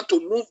I want to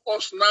move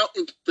us now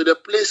into the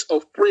place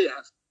of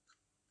prayers.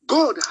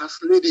 God has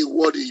laid a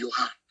word in your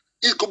heart.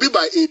 It could be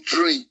by a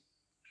dream.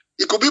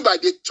 It could be by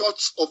the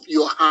thoughts of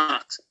your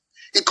heart.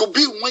 It could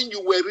be when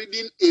you were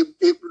reading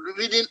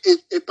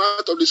a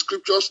part of the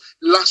scriptures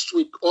last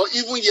week or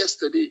even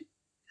yesterday.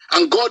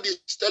 And God is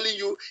telling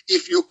you,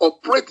 if you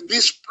operate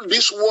this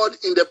word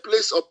in the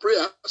place of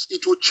prayer,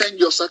 it will change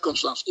your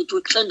circumstance. It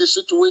will change the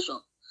situation.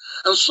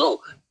 And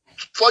so,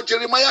 for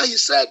Jeremiah, he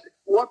said,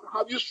 what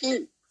have you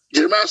seen?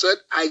 Jeremiah said,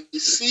 I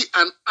see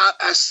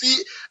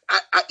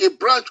a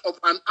branch of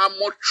an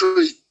almond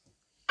tree.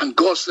 And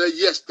God said,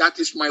 yes, that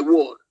is my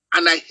word.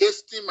 And I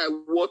hasten my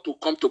word to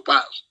come to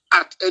pass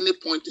at any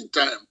point in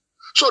time.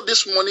 So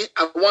this morning,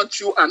 I want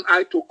you and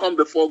I to come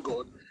before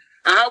God.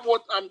 I have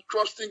what I'm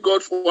trusting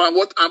God for and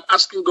what I'm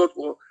asking God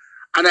for.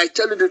 And I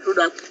tell you the truth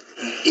that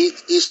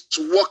it is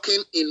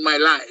working in my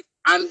life.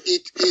 And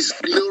it is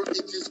glorious.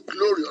 It is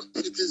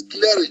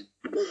glaring.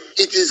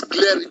 It is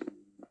glaring.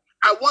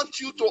 I want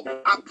you to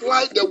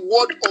apply the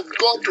word of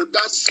God to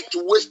that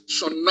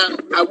situation now.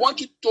 I want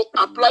you to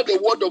apply the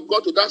word of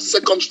God to that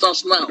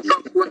circumstance now.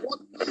 What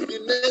is the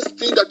next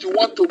thing that you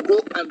want to go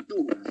and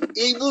do?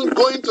 Even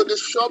going to the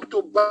shop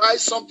to buy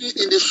something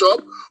in the shop,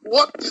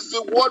 what is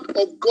the word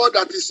of God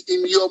that is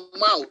in your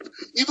mouth?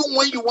 Even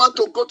when you want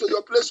to go to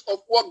your place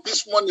of work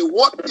this morning,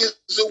 what is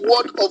the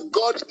word of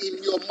God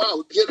in your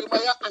mouth?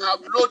 Jeremiah, I have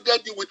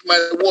loaded you with my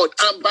word,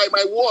 and by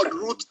my word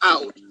root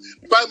out,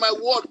 by my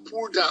word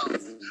pull down,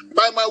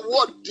 by my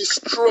word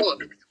destroy,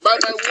 by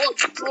my word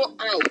throw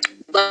out,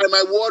 by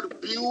my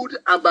word build,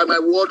 and by my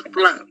word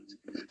plant.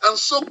 And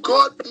so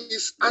God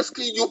is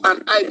asking you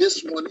and I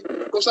this morning,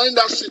 concerning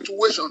that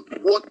situation,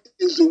 what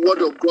is the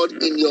word of God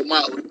in your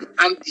mouth?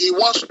 And he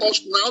wants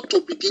us now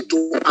to begin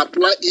to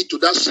apply it to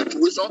that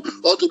situation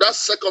or to that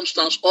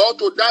circumstance or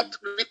to that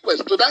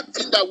request, to that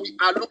thing that we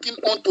are looking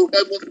unto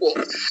heaven for.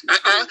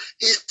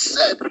 He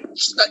said,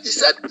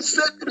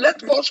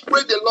 let us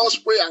pray the Lord's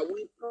Prayer.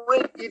 We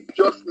prayed it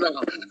just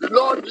now.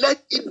 Lord,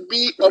 let it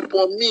be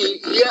upon me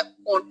here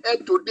on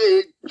earth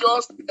today,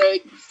 just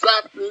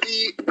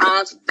exactly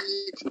as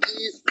it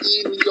is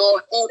in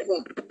your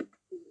heaven.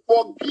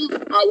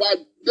 Forgive our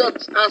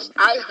debts as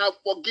I have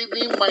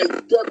forgiven my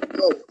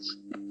debtors.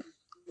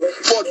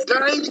 For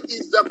thine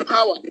is the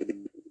power.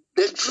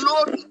 The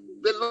glory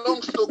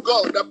belongs to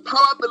God. The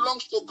power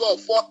belongs to God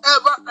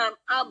forever and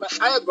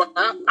ever.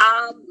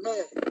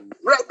 Amen.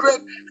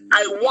 Brethren,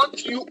 I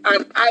want you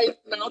and I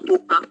now to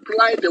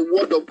apply the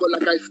word of God.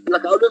 Like I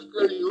always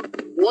tell you,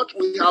 what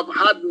we have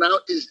had now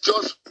is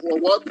just for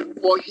what?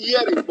 For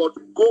hearing. But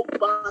go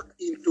back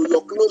into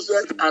your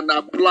closet and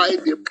apply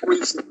the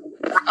principle.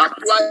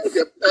 Apply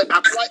it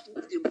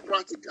in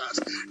practicals.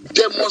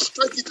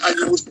 Demonstrate it, and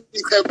you will see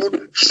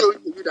heaven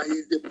showing to you that he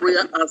is the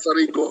prayer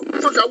answering God.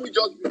 So shall we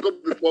just go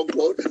before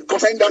God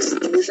concerning that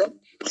situation,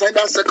 concerning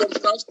that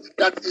circumstance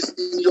that is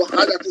in your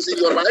heart, that is in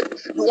your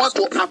life? You want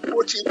to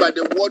approach it by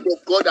the word of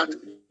God that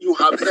you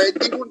have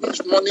heard, even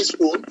this morning's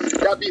own,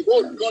 that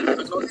behold, God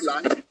cannot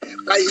lie.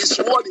 By his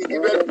word he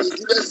giveth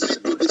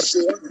seed to the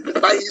sower.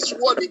 By his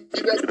word he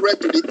giveth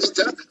bread to the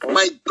eater.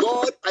 My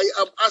God, I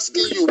am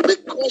asking you,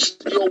 because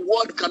your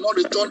word cannot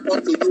return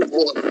unto you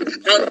void,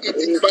 and it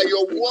is by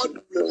your word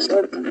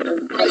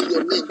by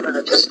your name.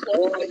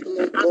 Therefore, I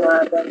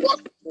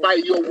ask by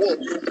your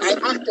word. I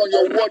act on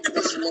your word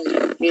this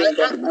morning. I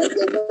act on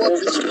your word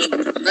this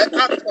morning. I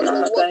act on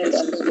your word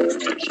this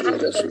morning. I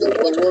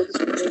act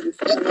on your word this morning.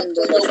 I act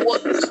on your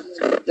word this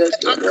morning.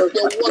 I act on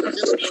your word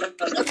this morning.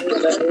 Shall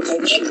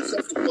we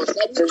talk to God?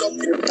 Shall we talk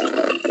to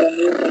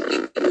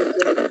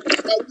God?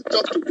 Shall we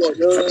talk to God?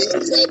 He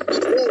said,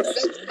 behold,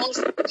 let us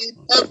in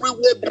every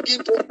way begin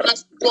to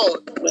ask God.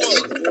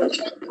 In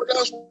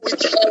accordance with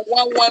Psalm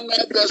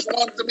 119 verse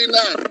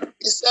 139.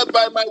 He said,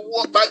 by my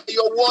word, by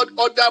your word,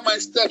 order my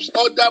steps,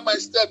 order my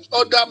steps,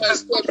 order my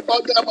steps,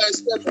 order my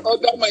steps,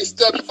 order my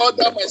steps,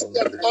 order my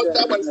steps,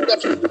 order my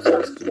steps. Can we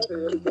talk to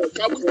God?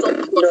 Can we talk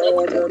to God?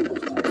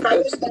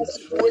 Challenge that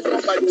situation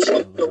by the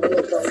word of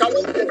God.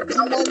 Challenge the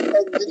demon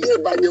of delay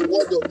by the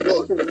word of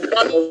God.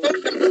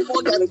 Challenge the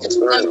demon that is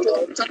trying to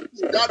attack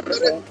you. That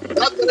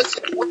very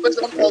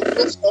situation of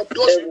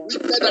those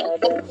wicked and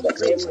awful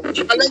dreams.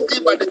 Challenge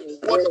it by the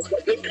word of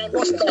God. They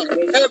cannot stand.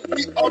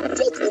 Every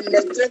object will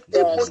maintain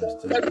a motion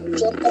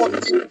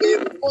until a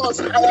force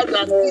higher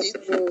than it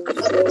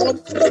has come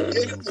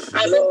against it,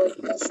 and it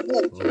must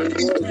move.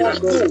 It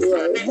must move.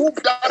 Move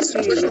that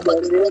situation by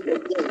the word of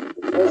God.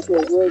 Move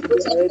that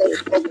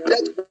situation of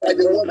death by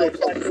the word of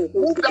God.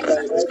 Move that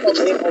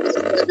situation of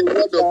sickness by the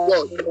word of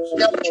God.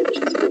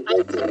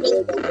 I challenge you.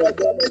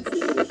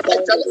 I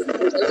challenge you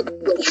to challenge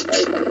your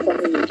faith.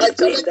 I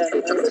challenge you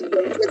to challenge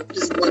your faith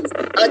this morning.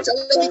 I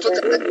challenge you to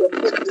challenge your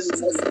faith this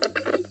morning.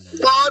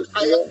 God,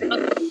 I am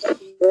asking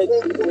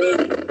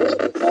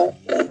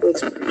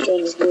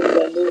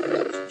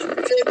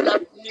that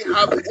we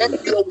have heard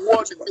your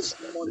word this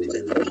morning.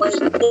 My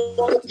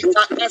God, we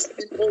are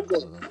asking, oh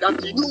God, that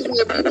you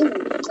will move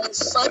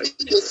concerning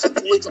the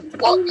situation.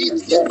 For it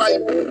is by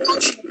your word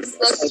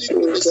mercy to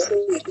the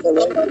saints, and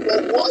by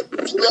your word to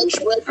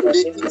bread to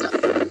the eater.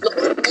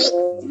 Lord,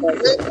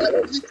 every that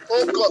it,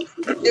 oh God,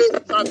 a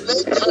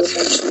challenge has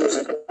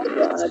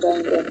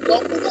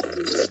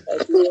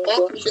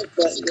Lord,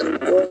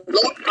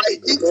 Lord, I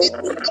hit it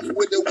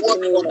with the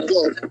word of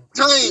God.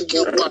 Thank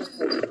you, Father.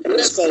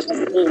 Bless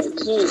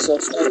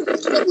Jesus.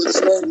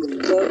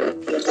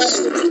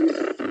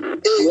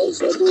 In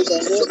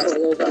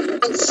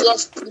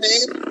Jesus'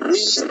 name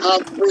we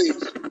are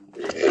praying.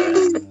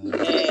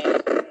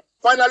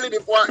 Finally,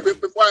 before I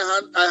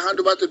hand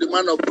over to the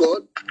man of God,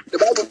 the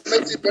Bible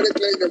makes it very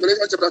clear in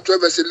Revelation chapter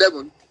 12, verse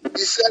 11.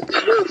 He said,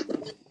 behold,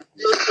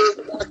 they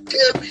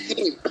overcame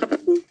him.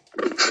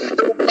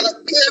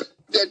 Overcame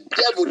the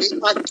devil, the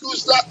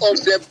accuser of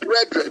the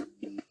brethren,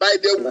 by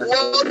the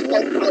word of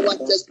our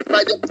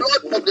by the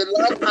blood of the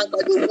Lamb and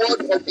by the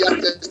word of their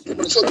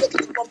testimony. So take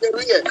it from the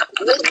rear.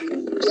 What is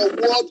the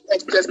word of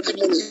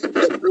testimony?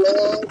 The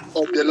blood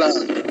of the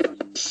Lamb.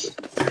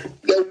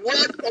 The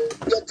word of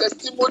your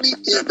testimony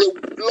is the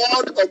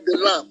blood of the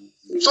Lamb.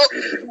 So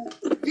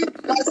if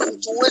that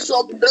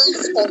situation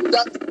based on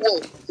that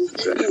word,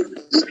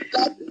 if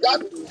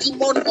that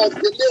demon of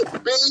delay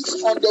based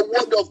on the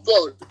word of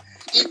God,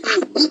 if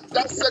you hit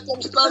that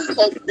circumstance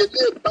of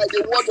delay by the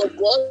word of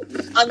God,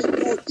 and if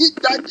you hit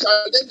that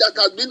challenge that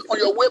has been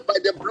on your way by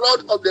the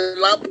blood of the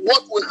Lamb,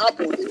 what will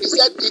happen? He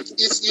said it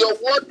is your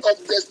word of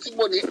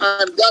testimony,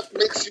 and that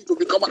makes you to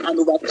become an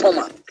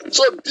overcomer.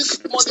 So this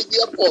morning,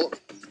 therefore,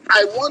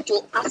 I want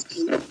to ask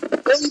you,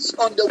 based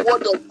on the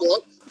word of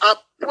God,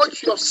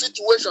 approach your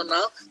situation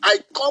now. I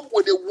come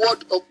with the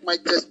word of my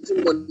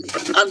testimony.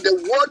 And the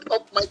word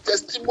of my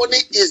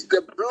testimony is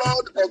the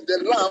blood of the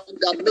Lamb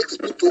that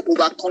makes me to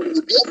overcome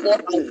you.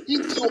 Therefore, I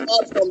pick you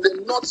out from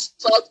the north,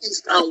 south,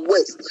 east, and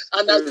west.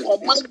 And I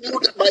command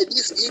you by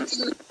this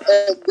eating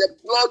of the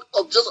blood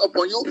of Jesus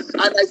upon you.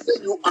 And I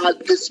say you are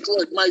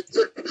destroyed. My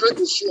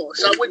victory is sure.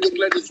 Shall we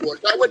declare this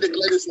word? Shall we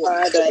declare this word?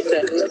 Father, in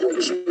the name of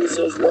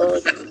Jesus, Lord,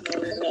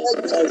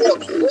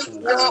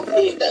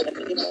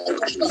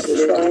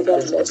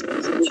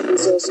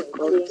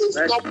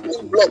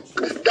 stumbling block,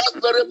 that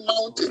very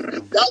mountain,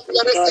 that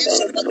very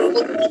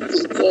insurmountable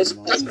mountain,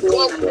 that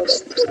God,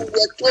 yesterday we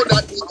were told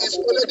that it is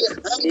only the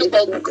hand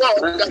of God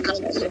that can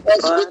give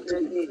us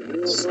victory.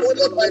 It is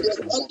only by the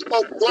hand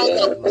of God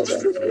that we will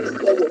move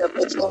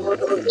forward.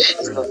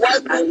 Why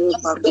not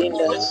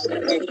ask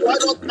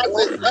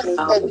the hand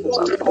of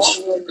God to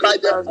move by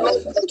the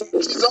blood of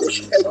Jesus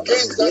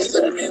against that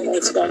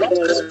situation? Why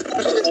not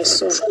ask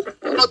the hand of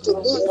God to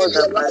move in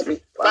your life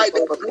by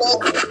the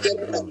blood of the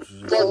Lamb.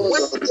 For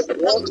when the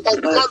hand of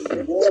God,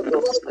 the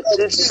blood of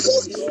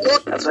Jesus,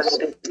 not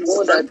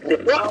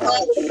power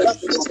of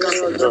darkness can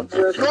stand,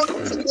 no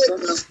delay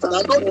can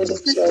stand, no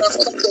defeat can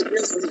stand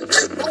against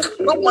it.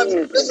 No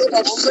manipulation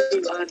of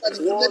Satan and his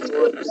enemy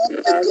will come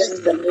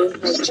against it.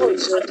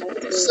 Lord, I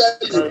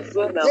cancel it.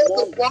 Go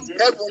upon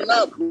heaven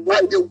now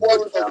by the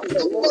word of God.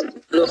 Go upon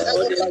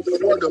heaven by the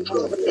word of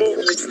God.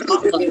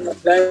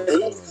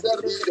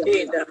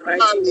 In the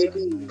mighty name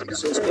of Jesus Christ. Father, in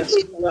the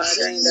name of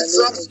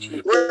Jesus,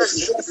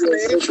 Precious your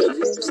name, social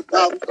things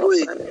I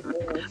pray.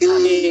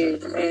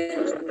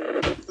 Amen.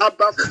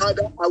 Abba,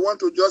 Father, I want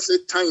to just say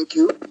thank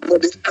you for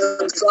the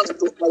answers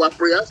to our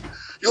prayers.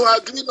 You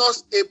have given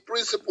us a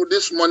principle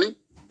this morning.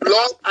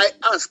 Lord, I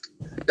ask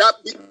that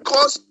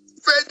because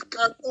faith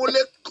can only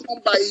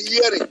come by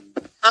hearing,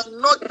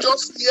 and not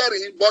just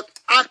hearing, but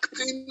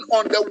acting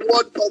on the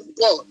word of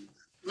God.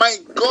 My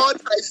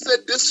God, I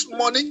said this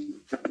morning,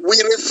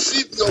 we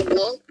receive your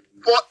word,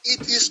 for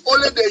it is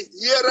only the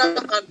hearer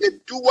and the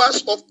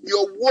doers of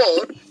your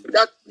word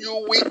that you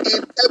will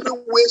in every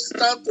way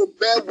stand to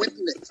bear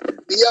witness.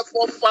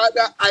 Therefore,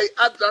 Father, I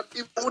ask that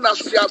even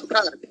as we have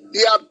had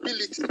the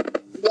ability,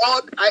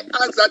 Lord, I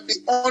ask that the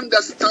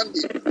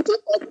understanding to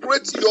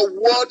operate your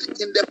word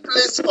in the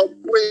place of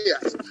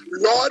prayers.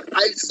 Lord,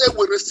 I say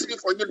we receive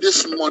from you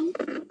this morning.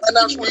 And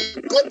as we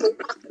go to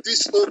act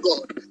this, oh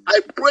God, I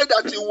pray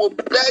that you will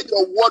bear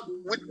your word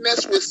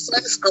witness with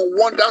signs and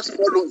wonders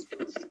following.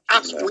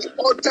 As we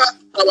utter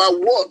our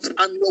words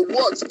and your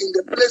words in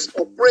the place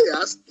of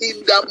prayers,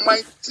 in the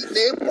mighty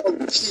name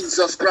of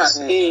Jesus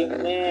Christ.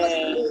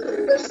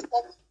 Amen.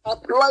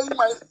 Applying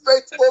my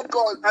faith, oh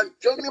God, and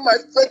joining my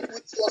faith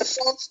with your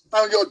sons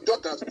and your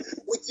daughters,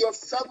 with your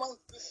servants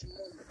this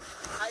morning,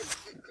 I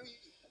decree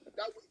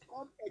that we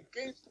come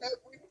against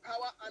every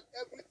power and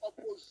every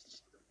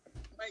opposition,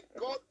 my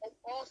God, of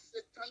all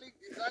satanic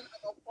design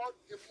and of all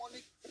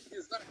demonic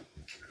design,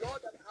 Lord,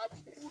 that have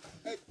stood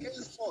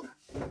against us.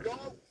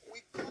 Lord,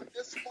 we come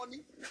this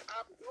morning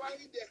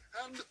applying the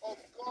hand of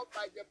God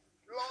by the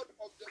blood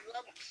of the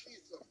Lamb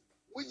Jesus,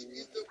 which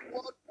is the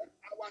word of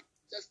our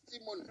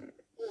testimony,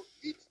 to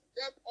hit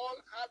them all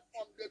hard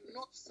from the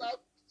north,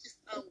 south,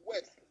 east, and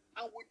west.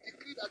 And we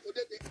decree that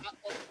today they are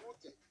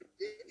uprooted,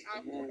 they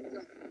are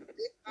uprooted,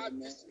 they are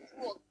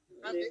destroyed,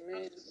 and they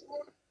are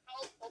thrown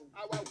out of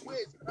our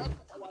ways, out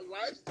of our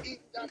lives, in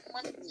the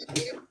mighty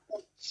name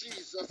of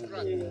Jesus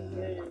Christ.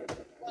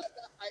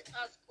 Father, I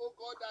ask, oh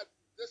God, that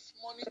this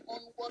morning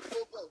onward,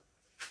 oh God,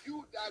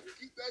 you that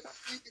giveth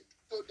seed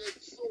to the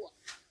sower,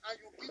 and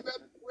you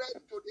giveth bread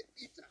to the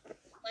eater,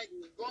 my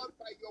God,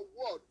 by your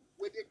word,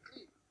 we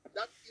decree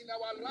that in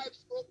our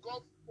lives, oh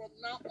God, from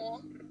now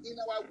on, in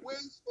our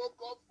ways, oh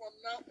God, from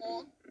now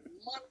on,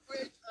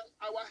 marriage and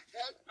our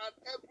health and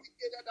every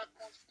area that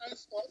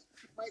concerns us,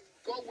 my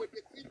God, we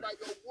decree by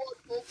your word,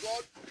 oh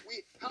God,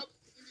 we have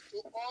seed to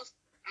us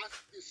as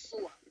the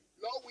sower.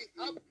 Lord, we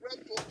have bread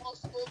to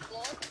us, oh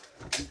God,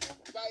 even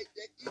by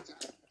the eater,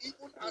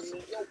 even as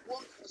your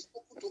word has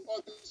spoken to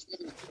us this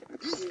morning.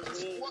 This is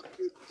what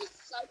we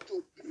decide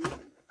to do,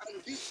 and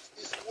this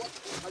is what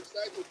we have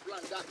decided to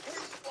plan. That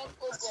henceforth,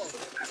 oh God,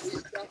 we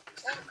shall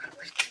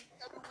always in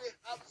every way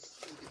have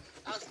seed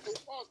as to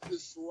us the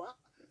sower,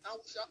 and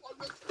we shall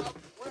always have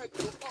bread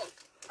to us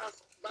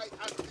as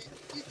the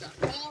eater,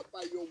 all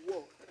by your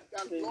word.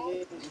 That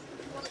Lord, this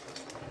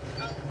planting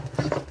and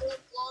this, oh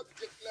God,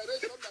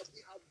 declaration that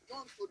we have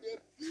done today,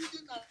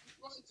 building and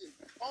planting,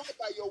 all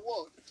by your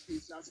word,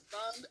 it shall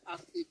stand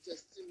as a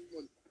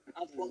testimony.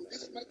 And from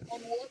this moment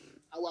onward,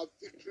 our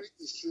victory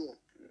is sure.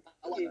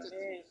 Our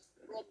testimony is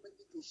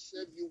promised to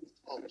serve you with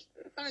us.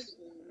 Thank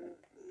you.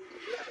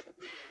 Blessed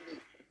be your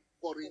name.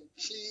 For in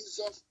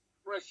Jesus'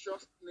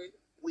 precious name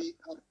we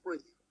have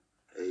prayed.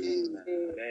 Amen.